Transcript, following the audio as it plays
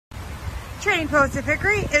Trading Post of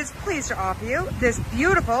Hickory is pleased to offer you this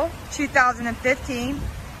beautiful 2015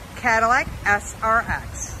 Cadillac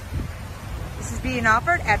SRX. This is being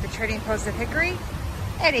offered at the Trading Post of Hickory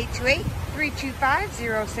at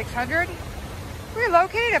 828-325-0600. We're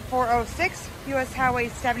located at 406 US Highway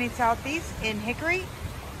 70 Southeast in Hickory,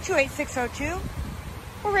 28602.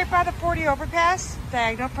 We're right by the 40 overpass,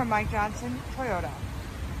 diagonal from Mike Johnson Toyota.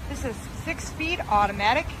 This is 6-speed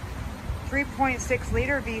automatic, 3.6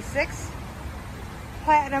 liter V6,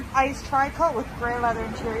 platinum ice tri-coat with gray leather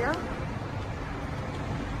interior.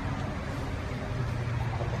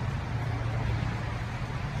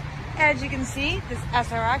 As you can see, this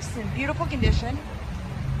SRX is in beautiful condition.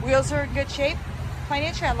 Wheels are in good shape, plenty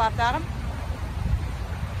of tread left on them.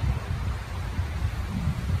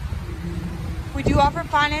 We do offer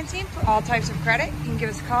financing for all types of credit. You can give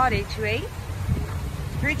us a call at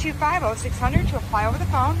 828-325-0600 to apply over the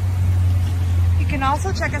phone. You can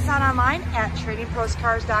also check us out online at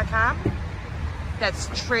tradingpostcars.com. That's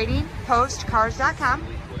tradingpostcars.com.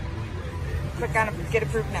 Click on Get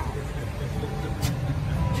Approved Now.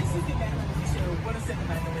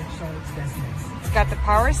 It's got the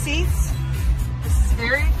power seats. This is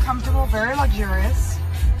very comfortable, very luxurious.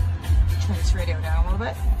 Turn this radio down a little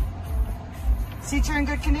bit. Seats are in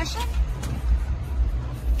good condition.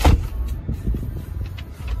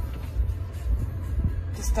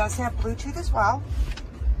 This does have Bluetooth as well.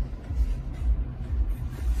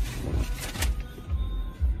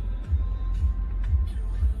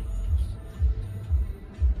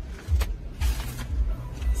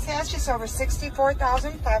 This has just over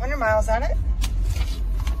 64,500 miles on it.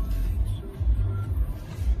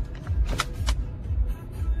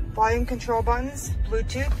 Volume control buttons,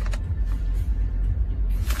 Bluetooth.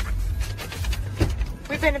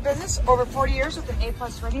 We've been in business over 40 years with an A+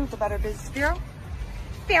 rating with the Better Business Bureau.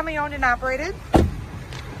 Family owned and operated.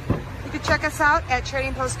 You can check us out at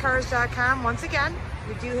tradingpostcars.com. Once again,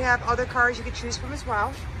 we do have other cars you can choose from as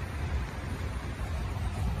well.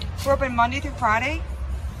 We're open Monday through Friday,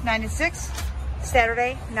 9 to 6,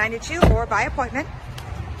 Saturday, 9 to 2, or by appointment.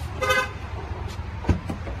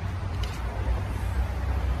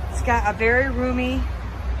 It's got a very roomy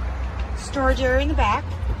storage area in the back.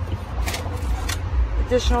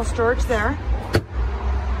 Additional storage there.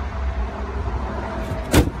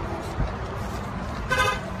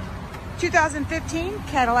 (2015)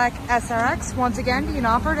 Cadillac SRX, once again being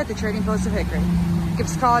offered at the Trading Post of Hickory. Give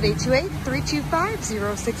us a call at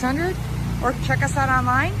 828-325-0600 or check us out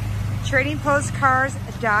online,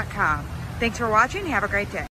 tradingpostcars.com. Thanks for watching. Have a great day.